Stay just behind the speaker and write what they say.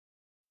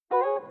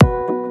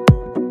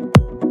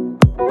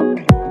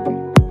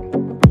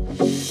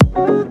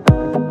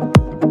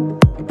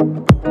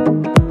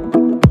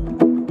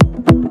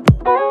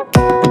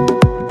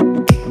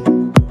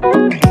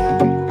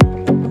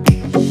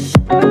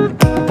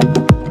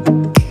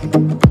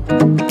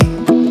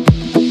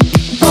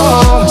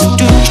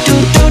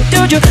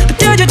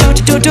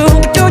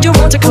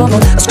to come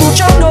on,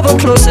 scooch on over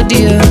closer,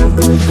 dear,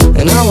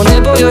 and I will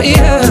nibble your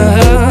ear.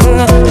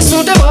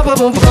 So da ba ba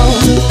boom boom.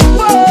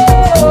 Whoa,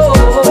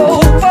 whoa,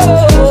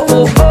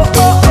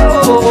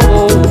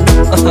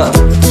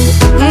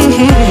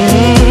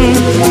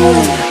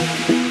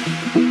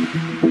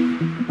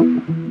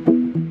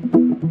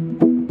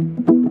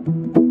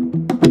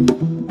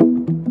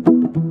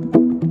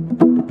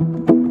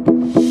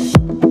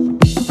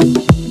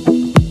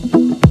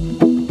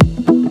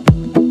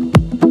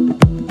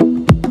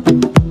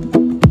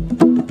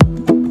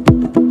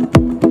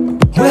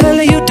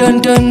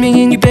 done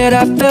me and you bet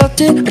I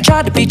felt it. I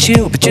tried to be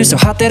chill, but you're so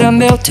hot that I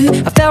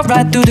melted. I fell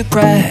right through the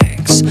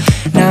cracks.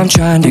 Now I'm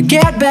trying to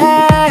get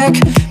back.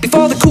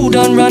 Before the cool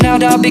done run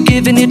out, I'll be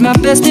giving it my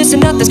bestest,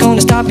 and nothing's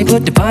gonna stop me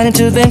but divine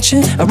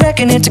intervention. I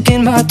reckon it's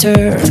again my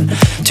turn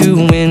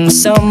to win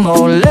some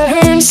or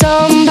learn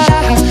some, but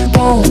I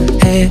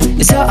won't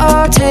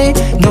hesitate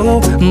no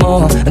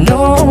more,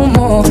 no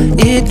more.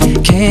 It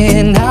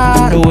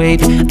cannot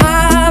wait.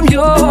 I'm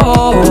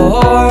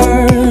yours.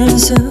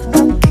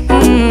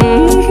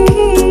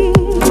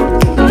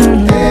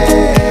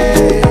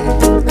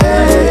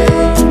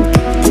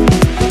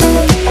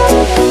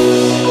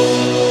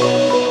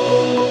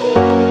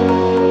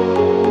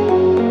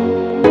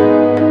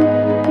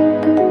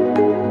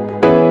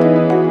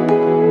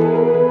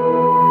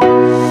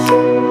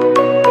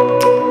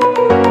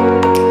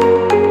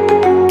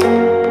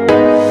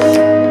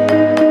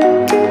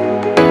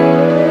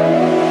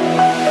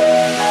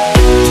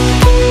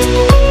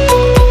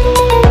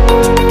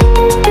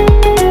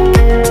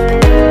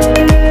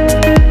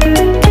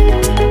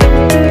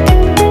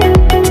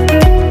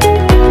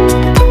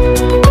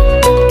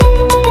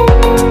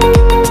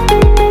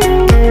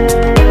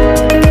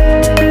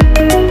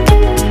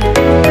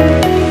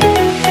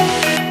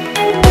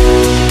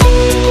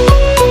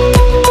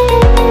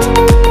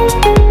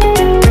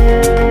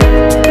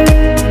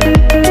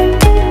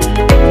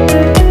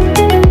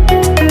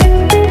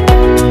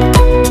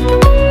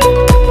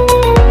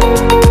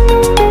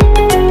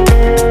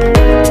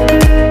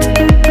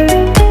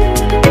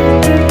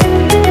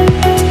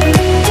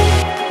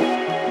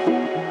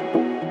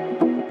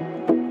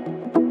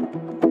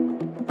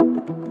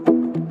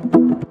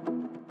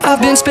 I've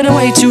been spending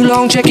way too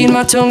long checking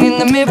my tongue in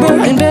the mirror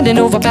and bending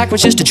over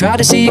backwards just to try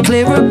to see it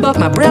clearer, but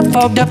my breath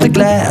fogged up the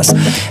glass,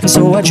 and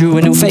so I drew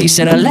a new face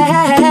and I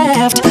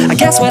laughed. I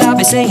guess what I'll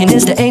be saying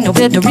is there ain't no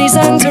better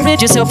reason to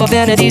rid yourself of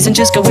vanities and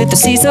just go with the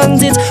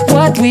seasons. It's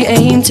what we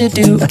aim to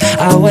do.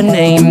 Our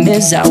name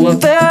is our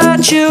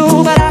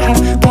virtue, but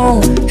I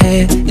won't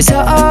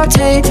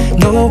hesitate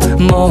no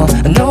more,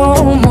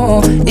 no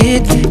more.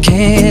 It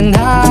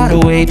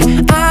cannot wait.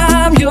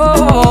 I'm yours.